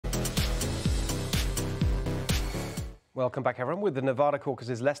Welcome back, everyone. With the Nevada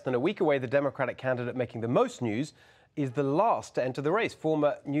caucuses less than a week away, the Democratic candidate making the most news is the last to enter the race,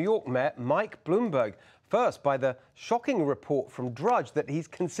 former New York Mayor Mike Bloomberg. First, by the shocking report from Drudge that he's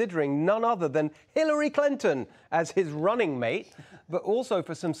considering none other than Hillary Clinton as his running mate, but also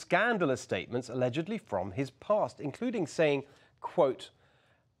for some scandalous statements allegedly from his past, including saying, quote,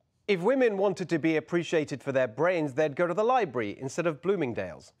 "If women wanted to be appreciated for their brains, they'd go to the library instead of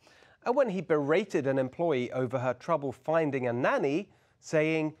Bloomingdale's." And when he berated an employee over her trouble finding a nanny,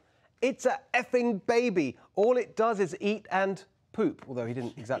 saying, "It's a effing baby. All it does is eat and poop," although he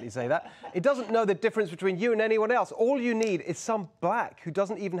didn't exactly say that. "It doesn't know the difference between you and anyone else. All you need is some black who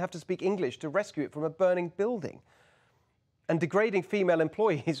doesn't even have to speak English to rescue it from a burning building." And degrading female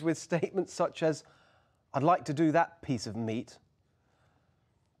employees with statements such as, "I'd like to do that piece of meat."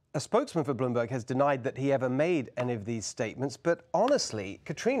 A spokesman for Bloomberg has denied that he ever made any of these statements, but honestly,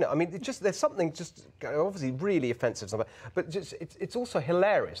 Katrina, I mean, there's something just obviously really offensive, but just it's also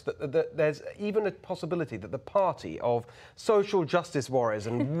hilarious that there's even a possibility that the party of social justice warriors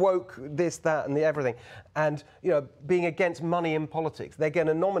and woke this, that, and the everything, and being against money in politics, they're going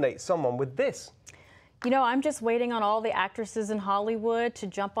to nominate someone with this. I'm just waiting on all the actresses in Hollywood to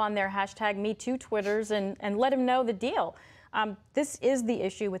jump on their #MeToo Twitters and let him know the deal. This is the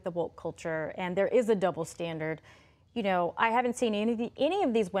issue with the woke culture, and there is a double standard. I haven't seen any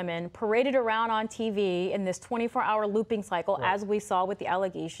of these women paraded around on TV in this 24-hour looping cycle, right, as we saw with the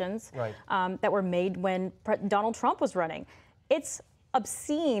allegations, right, that were made when Donald Trump was running. It's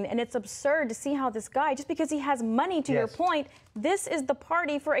obscene and it's absurd to see how this guy, just because he has money, to, yes, your point, this is the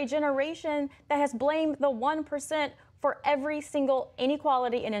party for a generation that has blamed the 1% for every single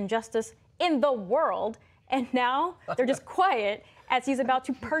inequality and injustice in the world. And now they're just quiet as he's about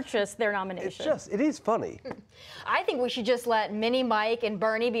to purchase their nomination. It is funny. I think we should just let Mini Mike and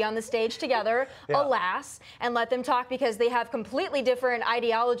Bernie be on the stage together, yeah, alas, and let them talk, because they have completely different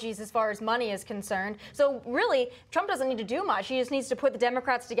ideologies as far as money is concerned. So really, Trump doesn't need to do much. He just needs to put the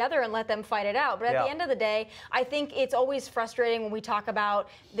Democrats together and let them fight it out. But at, yeah, the end of the day, I think it's always frustrating when we talk about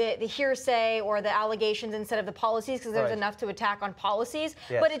the hearsay or the allegations instead of the policies, because there's, right, enough to attack on policies.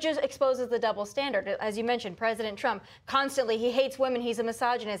 Yes. But it just exposes the double standard. As you mentioned, President Trump constantly, he hates women, he's a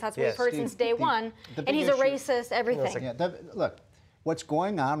misogynist. That's what, yes, we've heard since day one. And he's a racist, everything. Yeah, look, what's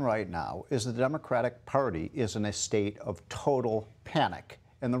going on right now is the Democratic Party is in a state of total panic.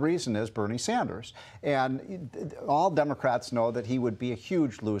 And the reason is Bernie Sanders. And all Democrats know that he would be a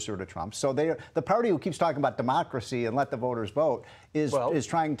huge loser to Trump. So the party who keeps talking about democracy and let the voters vote is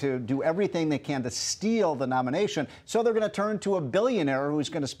trying to do everything they can to steal the nomination. So they're going to turn to a billionaire who's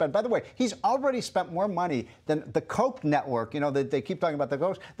going to spend, by the way, he's already spent more money than the Koch network, they keep talking about the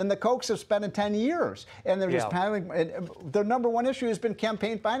Kochs, than the Kochs have spent in 10 years. And they're just panicking. Their number one issue has been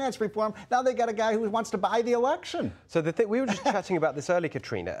campaign finance reform. Now they got a guy who wants to buy the election. So we were just chatting about this earlier,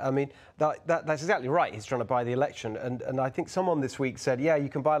 Katrina. I mean, that's exactly right. He's trying to buy the election. And I think someone this week said, yeah, you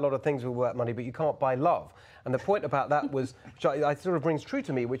can buy a lot of things with that money, but you can't buy love. And the point about that was, which I sort of brings true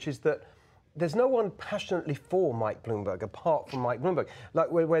to me, which is that there's no one passionately for Mike Bloomberg apart from Mike Bloomberg.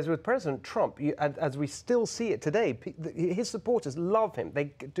 Whereas with President Trump, as we still see it today, his supporters love him. They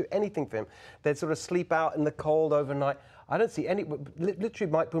do anything for him. They'd sort of sleep out in the cold overnight. I don't see any...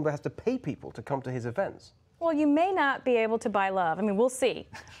 Literally, Mike Bloomberg has to pay people to come to his events. Well, you may not be able to buy love. I mean, we'll see.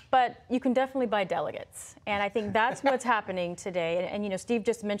 But you can definitely buy delegates. And I think that's what's happening today. And Steve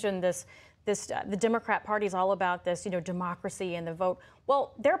just mentioned this, the Democrat Party is all about this, democracy and the vote.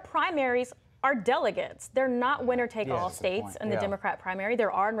 Well, their primaries are delegates. They're not winner-take-all states in the Democrat primary.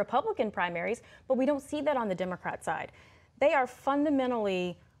 There are in Republican primaries, but we don't see that on the Democrat side. They are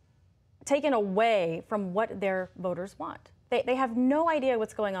fundamentally taken away from what their voters want. They have no idea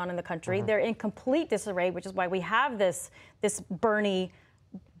what's going on in the country. Mm-hmm. They're in complete disarray, which is why we have this Bernie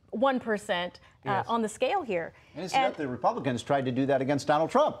 1% on the scale here. And the Republicans tried to do that against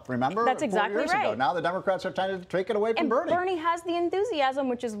Donald Trump, remember? That's exactly 4 years right. ago. Now the Democrats are trying to take it away from Bernie. Bernie has the enthusiasm,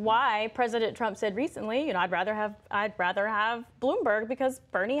 which is why President Trump said recently, I'd rather have Bloomberg, because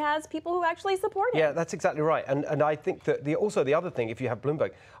Bernie has people who actually support him. Yeah, that's exactly right. And I think that also the other thing, if you have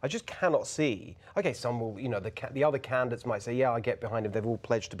Bloomberg, I just cannot see. Okay, some will, the other candidates might say, yeah, I get behind him. They've all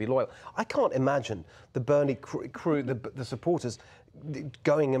pledged to be loyal. I can't imagine the Bernie crew, the supporters,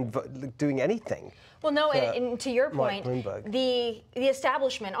 going and doing anything anything. Well, no, and to your point, Bloomberg. the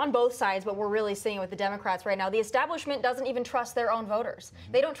establishment on both sides, but we're really seeing it with the Democrats right now, the establishment doesn't even trust their own voters.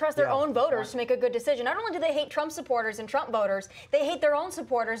 They don't trust their own voters to make a good decision. Not only do they hate Trump supporters and Trump voters, they hate their own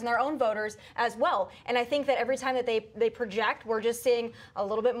supporters and their own voters as well. And I think that every time that they project, we're just seeing a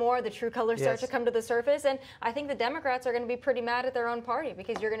little bit more, the true colors start to come to the surface. And I think the Democrats are going to be pretty mad at their own party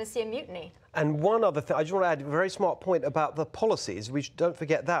because you're going to see a mutiny. And one other thing, I just want to add a very smart point about the policies. Don't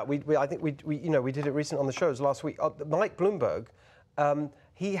forget that. I think we did it recently on the shows last week. Mike Bloomberg,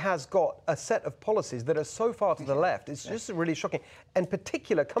 he has got a set of policies that are so far to the left. It's just really shocking. In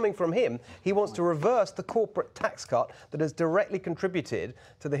particular, coming from him, he wants to reverse the corporate tax cut that has directly contributed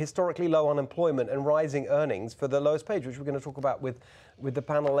to the historically low unemployment and rising earnings for the lowest paid, which we're going to talk about with the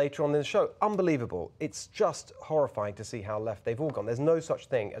panel later on in the show. Unbelievable. It's just horrifying to see how left they've all gone. There's no such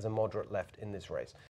thing as a moderate left in this race.